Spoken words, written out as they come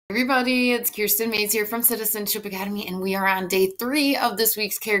Everybody, it's Kirsten Mays here from Citizenship Academy, and we are on day 3 of this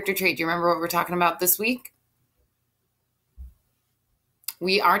week's character trait. Do you remember what we're talking about this week?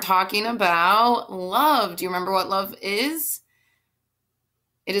 We are talking about love. Do you remember what love is?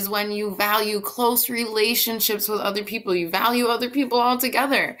 It is when you value close relationships with other people. You value other people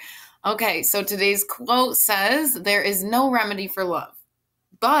altogether. Okay, so today's quote says, "There is no remedy for love,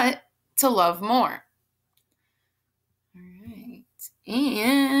 but to love more."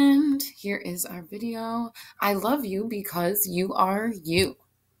 And here is our video. I love you because you are you.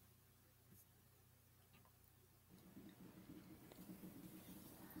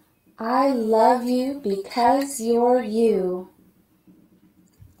 I love you because you're you.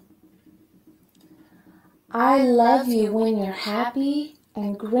 I love you when you're happy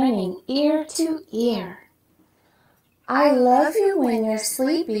and grinning ear to ear. I love you when you're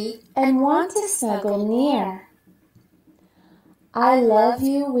sleepy and want to snuggle near. I love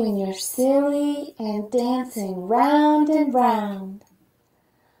you when you're silly and dancing round and round.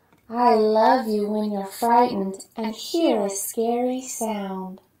 I love you when you're frightened and hear a scary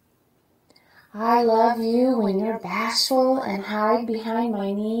sound. I love you when you're bashful and hide behind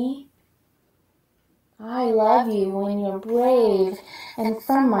my knee. I love you when you're brave and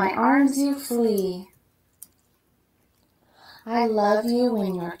from my arms you flee. I love you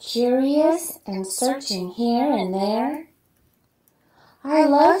when you're curious and searching here and there. I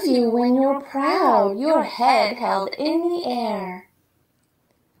love you when you're proud, your head held in the air.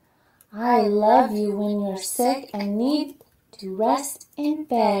 I love you when you're sick and need to rest in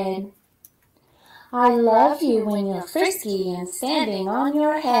bed. I love you when you're frisky and standing on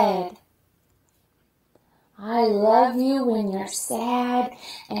your head. I love you when you're sad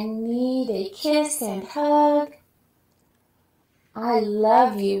and need a kiss and hug. I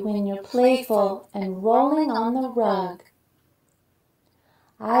love you when you're playful and rolling on the rug.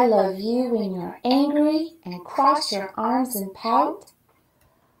 I love you when you're angry and cross your arms and pout.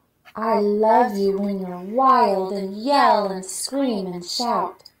 I love you when you're wild and yell and scream and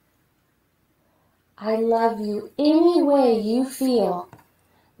shout. I love you any way you feel,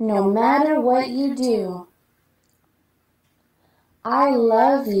 no matter what you do. I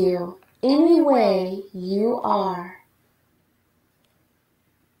love you any way you are.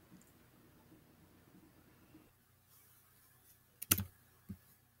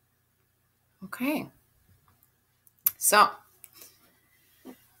 Okay. So,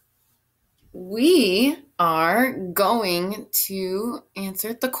 we are going to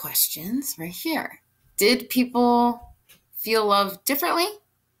answer the questions right here. Did people feel love differently?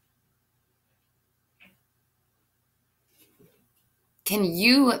 Can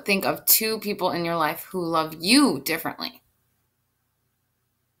you think of 2 people in your life who love you differently?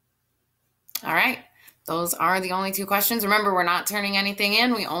 All right. Those are the only 2 questions. Remember, we're not turning anything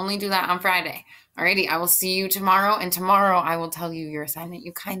in. We only do that on Friday. Alrighty, I will see you tomorrow, and tomorrow I will tell you your assignment.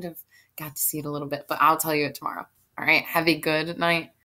 You kind of got to see it a little bit, but I'll tell you it tomorrow. All right, have a good night.